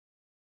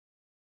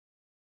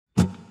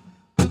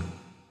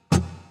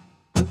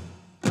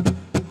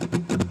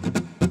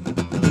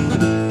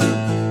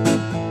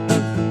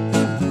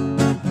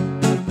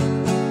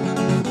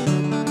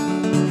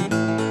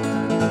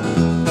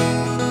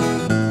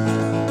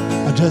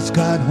I just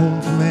got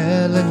home from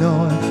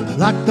Illinois,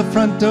 locked the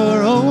front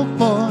door, oh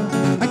boy.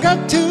 I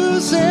got to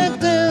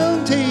sit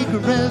down, take a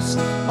rest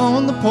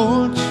on the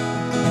porch.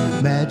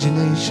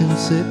 Imagination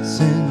sits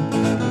in,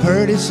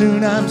 pretty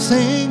soon I'm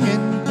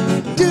singing.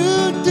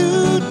 Do,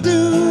 do,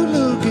 do,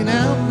 looking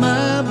out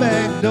my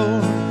back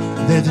door.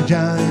 There's a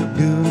giant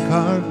doing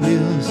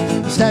cartwheels,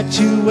 a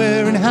statue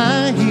wearing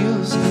high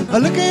heels. I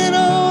look at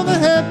all the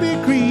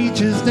happy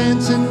creatures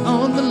dancing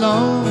on the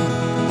lawn.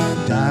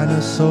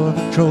 Dinosaur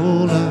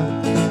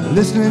patroller,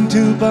 listening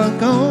to Buck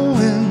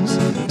Owens.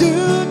 Do,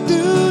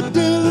 do,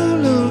 do,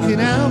 looking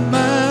out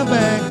my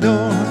back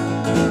door.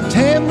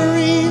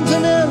 Tambourines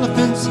and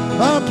elephants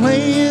are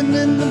playing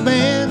in the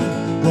band.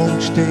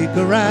 Won't you take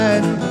a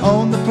ride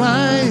on the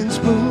flying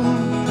spoon?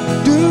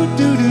 Do,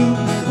 do, do,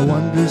 a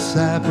wondrous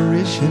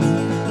apparition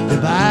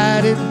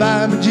divided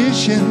by a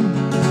magician.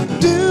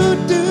 Do,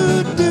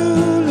 do, do,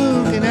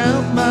 looking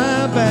out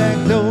my back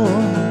door.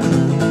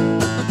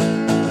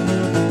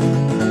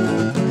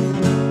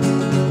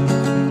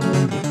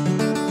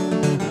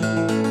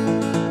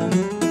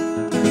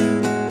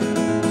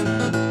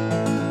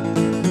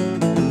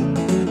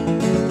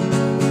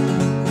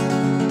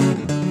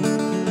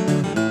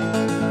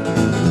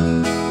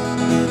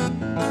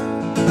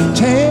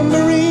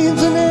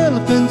 Tambourines and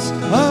elephants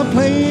are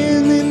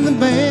playing in the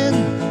band.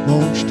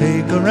 Won't you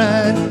take a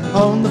ride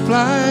on the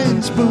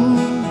flying spoon?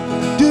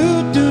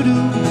 Do, do,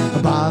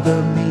 do,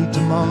 bother me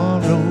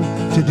tomorrow.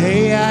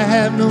 Today I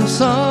have no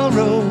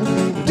sorrow.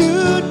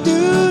 Do,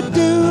 do,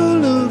 do,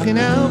 looking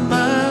out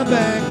my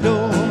back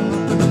door.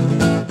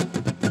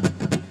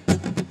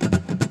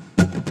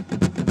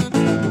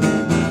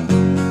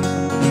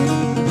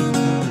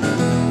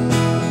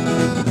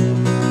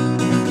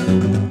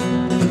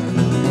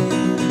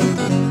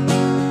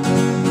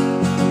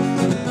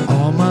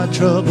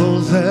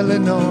 Troubles,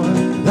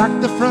 Illinois,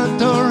 lock the front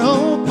door,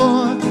 oh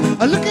boy.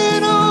 I look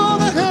at all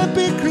the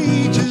happy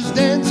creatures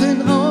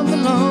dancing on the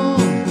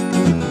lawn.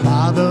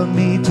 Bother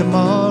me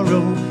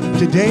tomorrow,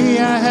 today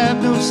I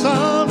have no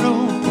sorrow.